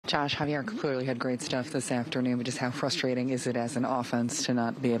Josh, Javier clearly had great stuff this afternoon, but just how frustrating is it as an offense to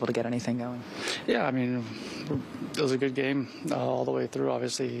not be able to get anything going? Yeah, I mean, it was a good game all the way through.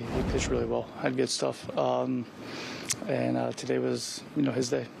 Obviously, he pitched really well, had good stuff. And today was, his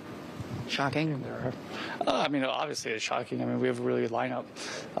day. Shocking? I mean, obviously it's shocking. I mean, we have a really good lineup.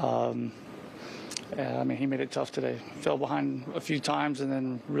 And, I mean, he made it tough today. Fell behind a few times and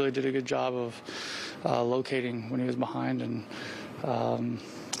then really did a good job of locating when he was behind. And I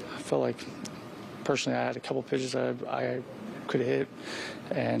felt like, personally, I had a couple pitches that I could have hit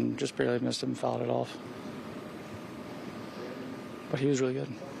and just barely missed him and fouled it off. But he was really good.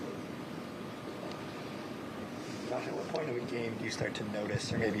 Josh, at what point of a game do you start to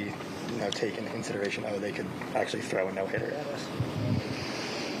notice or maybe take into consideration, they could actually throw a no-hitter at us?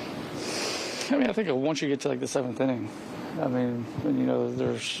 I mean, I think once you get to like the seventh inning, I mean, when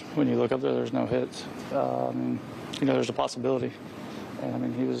when you look up there, there's no hits. There's a possibility, and I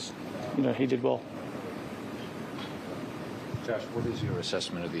mean, he did well. Josh, what is your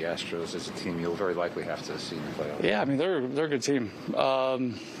assessment of the Astros as a team you'll very likely have to see in the playoffs? Yeah, I mean, they're a good team.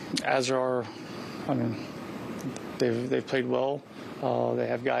 As are, I mean, they've played well. They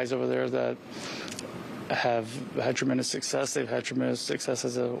have guys over there that have had tremendous success. They've had tremendous success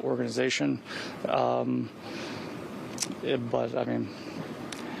as an organization. But, I mean,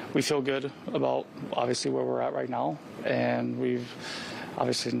 we feel good about, obviously, where we're at right now. And we've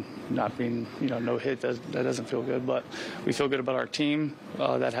obviously not been, no hit. That doesn't feel good. But we feel good about our team.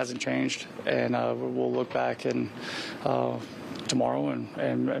 That hasn't changed. And we'll look back tomorrow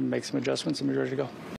and make some adjustments and be ready to go.